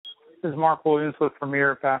This is Mark Williams with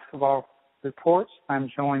Premier Basketball Reports. I'm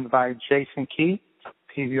joined by Jason Key,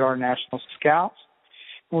 PBR National Scouts.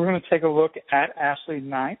 We're going to take a look at Ashley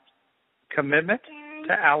Knight's commitment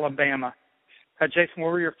to Alabama. Jason, what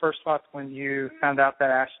were your first thoughts when you found out that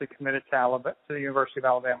Ashley committed to the University of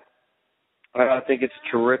Alabama? I think it's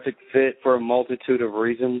a terrific fit for a multitude of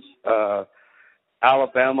reasons.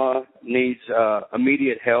 Alabama needs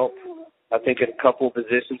immediate help. I think at a couple of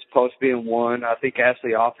positions, post being one. I think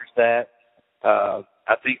Ashley offers that.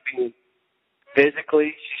 I think being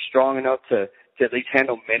physically, she's strong enough to at least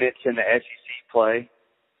handle minutes in the SEC play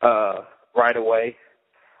right away.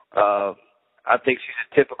 I think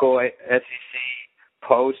she's a typical SEC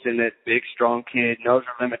post, and that big, strong kid, knows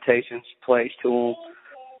her limitations, plays to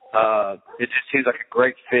them. It just seems like a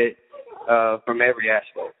great fit from every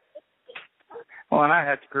aspect. Well, and I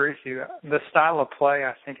have to agree with you. The style of play,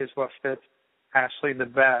 I think, is what fits Ashley the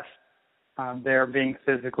best. They're being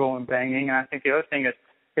physical and banging. And I think the other thing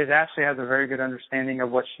is Ashley has a very good understanding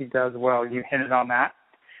of what she does well. You hinted on that.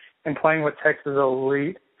 And playing with Texas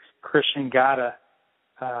elite Christian Gata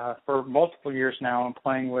for multiple years now, and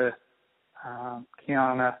playing with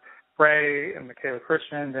Kiana Ray and Michaela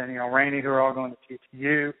Christian, Danielle Rainey, who are all going to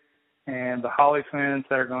TCU, and the Holly twins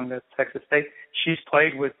that are going to Texas State. She's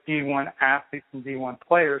played with D1 athletes and D1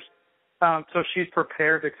 players, so she's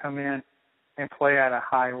prepared to come in and play at a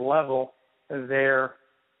high level there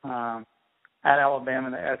at Alabama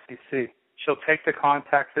in the SEC. She'll take the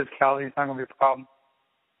contact. Physicality is not going to be a problem.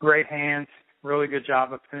 Great hands, really good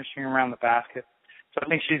job of finishing around the basket. So I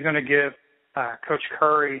think she's going to give Coach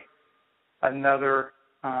Curry another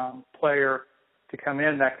player to come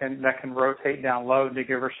in that can rotate down low to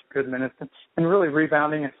give her some good minutes and really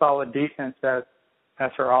rebounding and solid defense as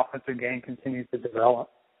her offensive game continues to develop.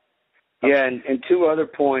 Yeah, and two other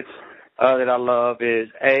points that I love is,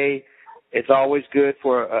 A, it's always good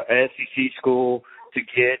for a SEC school to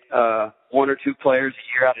get one or two players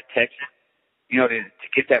a year out of Texas,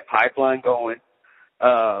 to get that pipeline going.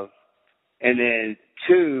 And then,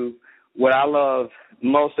 two, what I love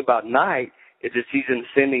most about Knight is that she's an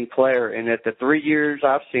ascending player, and that the 3 years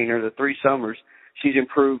I've seen her, the 3 summers, she's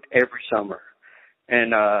improved every summer.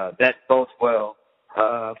 And that bodes well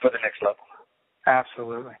for the next level.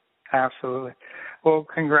 Absolutely. Absolutely. Well,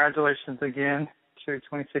 congratulations again to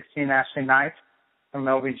 2016 Ashley Knight from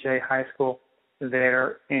LBJ High School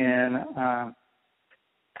there in, not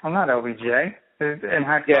LBJ, in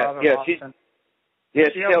High School in Austin.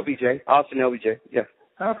 She's LBJ, Austin LBJ, yeah.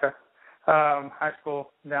 Okay. High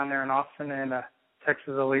school down there in Austin, and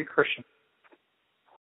Texas elite Christian.